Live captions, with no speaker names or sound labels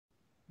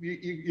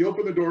you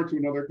open the door to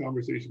another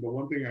conversation, but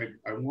one thing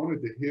I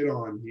wanted to hit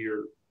on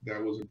here that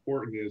was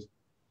important is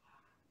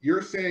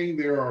you're saying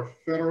there are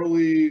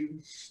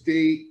federally,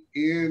 state,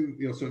 and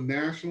so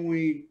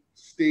nationally,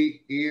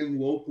 state, and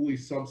locally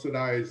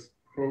subsidized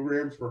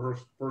programs for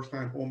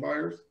first-time home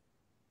buyers?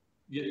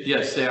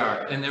 Yes, they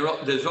are. And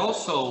there's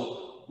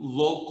also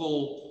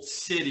local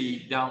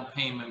city down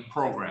payment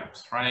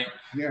programs, right?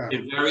 Yeah.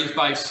 It varies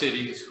by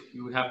cities.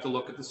 You would have to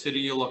look at the city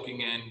you're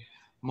looking in.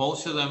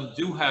 Most of them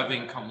do have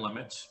income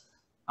limits.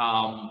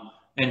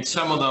 And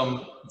some of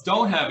them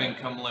don't have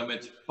income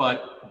limits,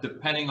 but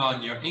depending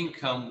on your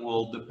income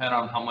will depend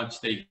on how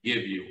much they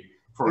give you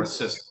for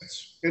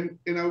assistance. And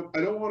I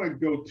don't want to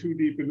go too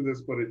deep into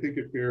this, but I think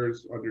it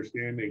bears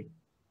understanding.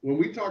 When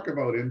we talk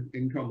about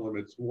income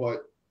limits,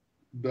 what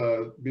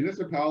the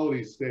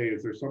municipalities say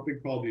is there's something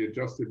called the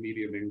adjusted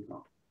median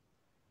income.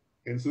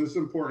 And so this is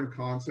an important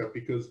concept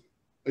because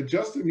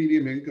adjusted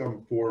median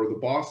income for the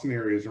Boston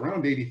area is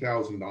around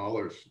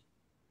 $80,000.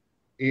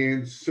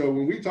 And so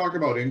when we talk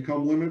about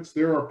income limits,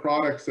 there are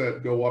products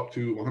that go up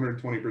to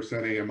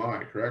 120%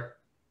 AMI, correct?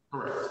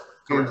 Correct.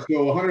 And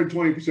so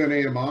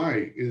 120%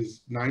 AMI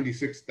is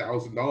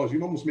 $96,000.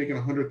 You're almost making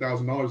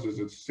 $100,000 as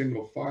a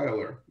single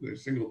filer, a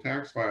single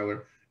tax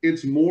filer.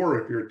 It's more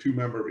if you're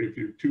if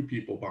you're two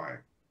people buying.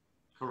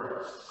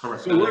 Correct.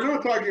 Correct. So we're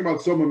not talking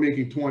about someone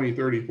making $20,000,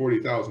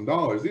 $30,000,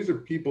 $40,000. These are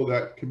people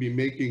that can be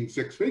making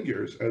six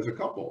figures as a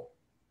couple.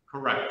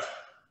 Correct.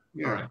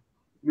 Yeah, correct.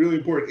 Really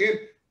important.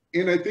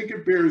 And I think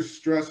it bears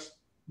stress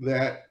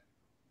that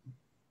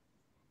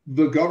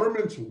the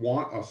governments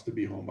want us to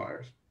be home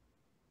buyers.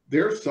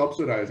 They're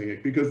subsidizing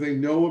it because they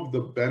know of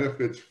the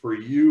benefits for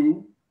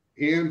you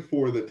and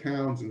for the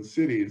towns and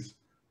cities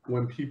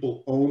when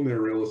people own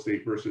their real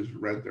estate versus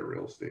rent their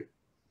real estate.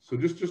 So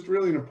just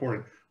really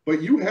important.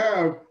 But you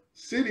have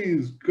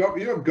cities,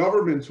 you have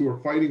governments who are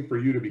fighting for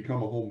you to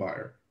become a home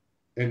buyer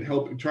and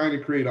trying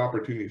to create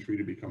opportunities for you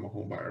to become a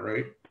home buyer,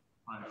 right?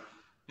 Right.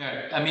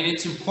 Yeah, I mean,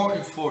 it's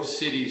important for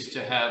cities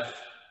to have,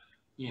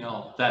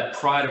 that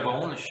pride of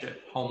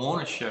ownership, home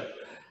ownership.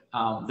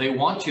 They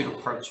want you to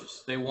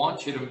purchase. They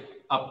want you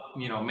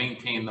to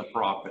maintain the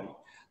property.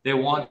 They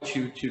want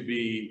you to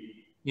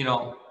be,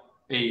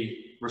 a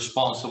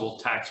responsible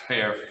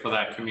taxpayer for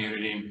that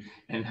community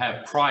and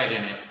have pride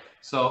in it.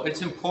 So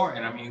it's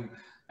important. I mean,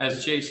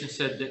 as Jason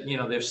said, that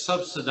they're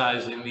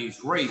subsidizing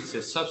these rates.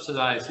 They're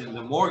subsidizing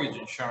the mortgage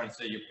insurance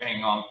that you're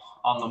paying on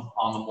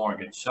the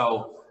mortgage.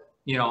 So,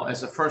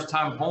 as a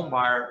first-time home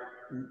buyer,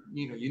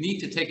 you need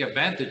to take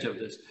advantage of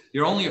this.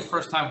 You're only a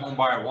first-time home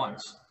buyer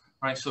once,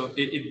 right? So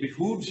it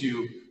behooves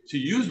you to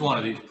use one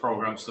of these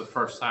programs the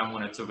first time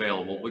when it's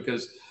available,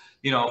 because,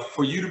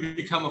 for you to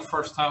become a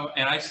first-time,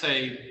 and I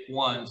say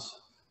once,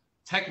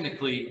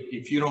 technically,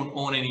 if you don't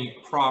own any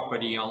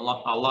property on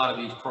a lot of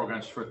these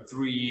programs for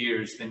 3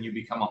 years, then you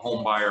become a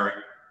home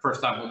buyer,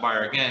 first-time home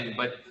buyer again.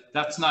 But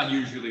that's not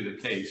usually the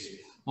case.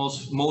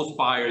 Most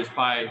buyers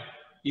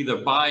either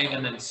buy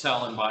and then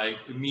sell and buy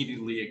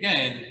immediately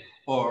again,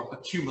 or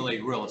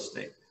accumulate real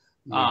estate.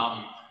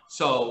 Mm-hmm.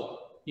 So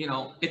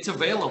it's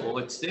available.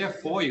 It's there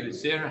for you.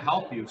 It's there to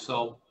help you.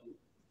 So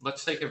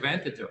let's take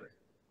advantage of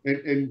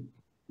it. And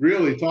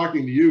really,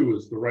 talking to you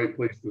is the right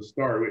place to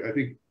start. I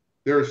think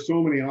there are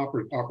so many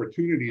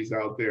opportunities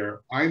out there.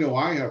 I know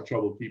I have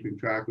trouble keeping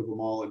track of them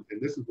all, and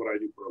this is what I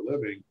do for a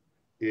living,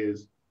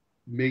 is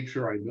make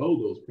sure I know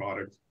those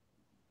products.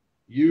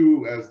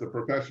 You, as the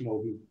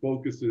professional who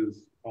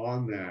focuses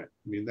on that,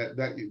 I mean, that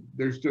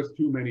there's just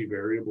too many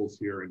variables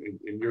here, and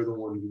you're the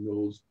one who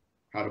knows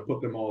how to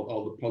put them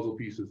all the puzzle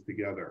pieces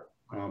together.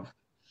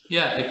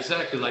 Yeah,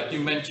 exactly. Like you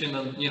mentioned,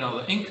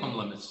 the income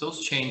limits, those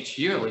change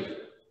yearly,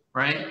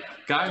 right?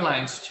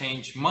 Guidelines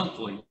change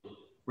monthly,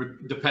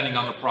 depending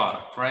on the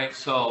product, right?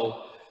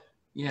 So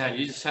yeah,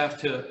 you just have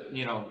to,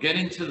 get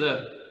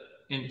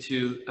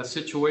into a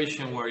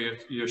situation where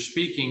you're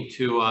speaking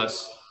to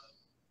us,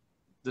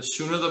 the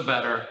sooner the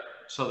better,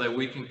 so that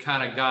we can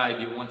kind of guide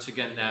you, once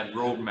again, that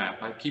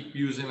roadmap. I keep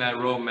using that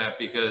roadmap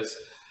because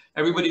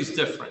everybody's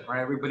different,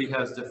 right? Everybody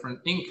has different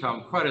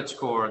income, credit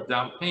score,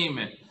 down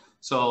payment.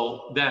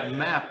 So that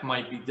map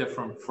might be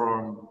different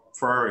for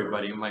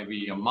everybody. It might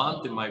be a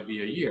month, it might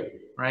be a year,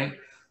 right?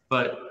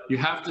 But you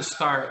have to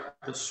start.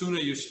 The sooner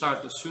you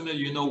start, the sooner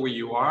you know where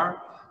you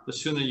are, the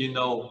sooner you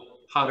know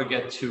how to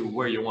get to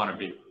where you want to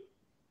be.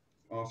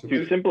 Awesome.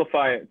 To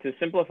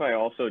simplify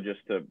also, just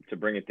to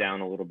bring it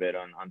down a little bit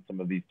on some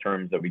of these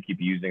terms that we keep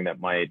using that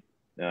might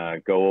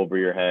go over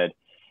your head.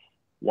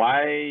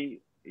 Why,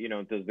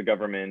 does the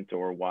government,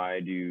 or why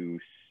do,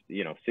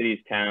 cities,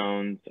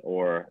 towns,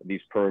 or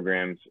these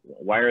programs,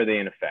 why are they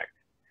in effect?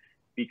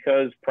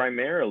 Because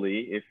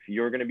primarily, if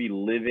you're going to be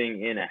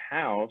living in a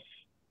house,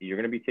 you're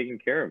going to be taking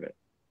care of it.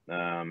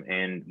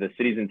 And the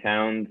cities and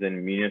towns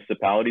and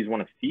municipalities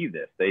want to see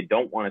this. They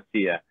don't want to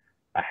see a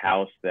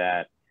house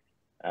that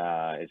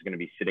is going to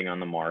be sitting on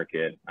the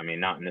market. I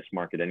mean, not in this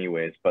market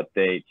anyways, but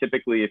they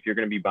typically, if you're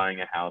going to be buying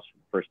a house for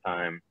the first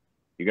time,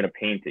 you're going to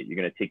paint it. You're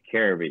going to take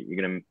care of it.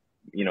 You're going to,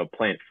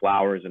 plant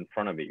flowers in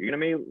front of it. You're going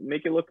to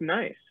make it look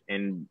nice.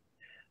 And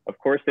of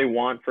course, they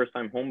want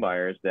first-time home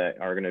buyers that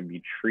are going to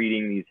be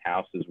treating these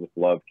houses with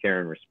love, care,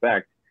 and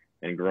respect,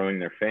 and growing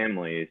their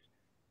families.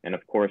 And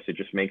of course, it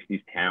just makes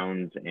these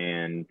towns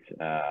and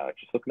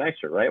just look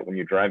nicer, right? When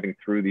you're driving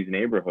through these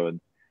neighborhoods,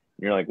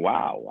 you're like,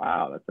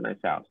 wow, that's a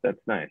nice house.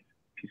 That's nice.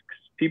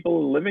 People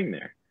are living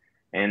there.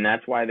 And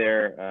that's why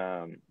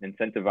they're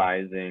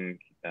incentivizing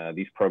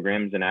these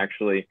programs. And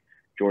actually,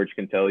 George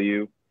can tell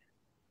you,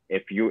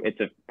 if it's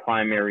a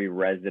primary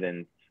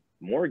residence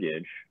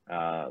mortgage,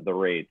 the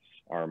rates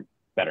are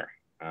better.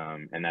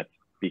 And that's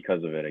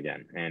because of it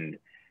again. And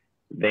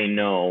they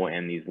know,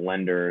 and these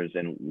lenders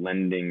and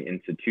lending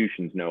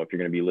institutions know, if you're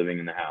going to be living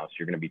in the house,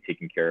 you're going to be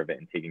taking care of it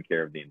and taking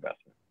care of the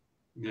investment.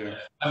 Yeah.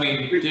 I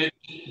mean,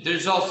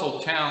 there's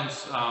also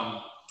towns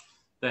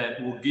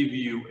that will give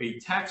you a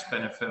tax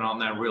benefit on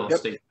that real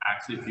estate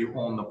tax if you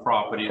own the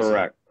property.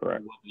 Correct.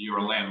 You're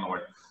a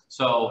landlord.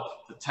 So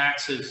the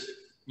taxes,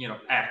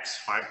 X,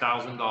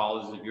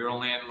 $5,000. If you're a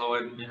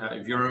landlord,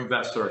 if you're an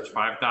investor, it's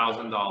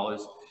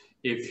 $5,000.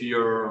 If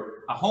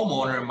you're a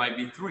homeowner, it might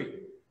be $3,000,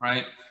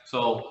 right?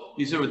 So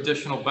these are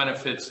additional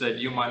benefits that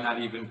you might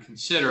not even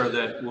consider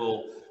that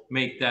will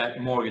make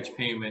that mortgage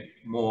payment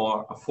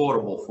more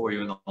affordable for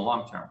you in the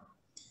long term.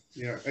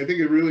 Yeah, I think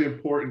it's really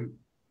important.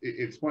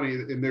 It's funny,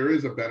 and there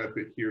is a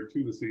benefit here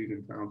to the cities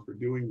and towns for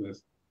doing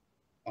this.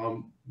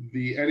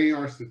 The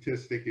NAR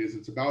statistic is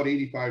it's about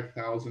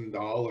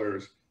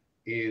 $85,000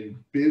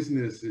 in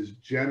business is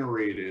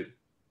generated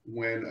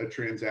when a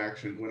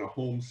transaction, when a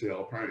home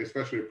sale,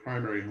 especially a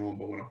primary home,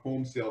 but when a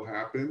home sale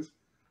happens,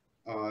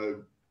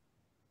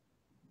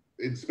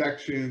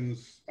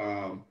 inspections,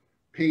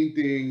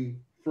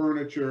 painting,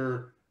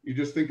 furniture, you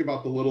just think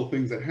about the little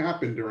things that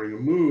happen during a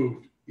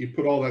move, you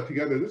put all that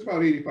together, there's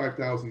about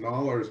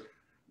 $85,000.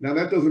 Now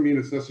that doesn't mean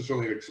it's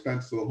necessarily an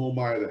expense to the home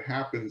buyer that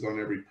happens on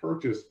every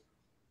purchase,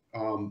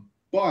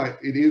 but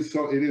it is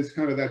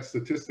kind of that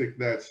statistic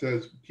that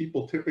says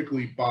people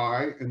typically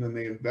buy and then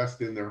they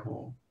invest in their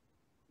home,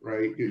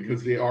 right?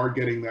 Because they are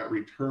getting that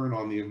return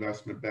on the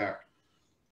investment back.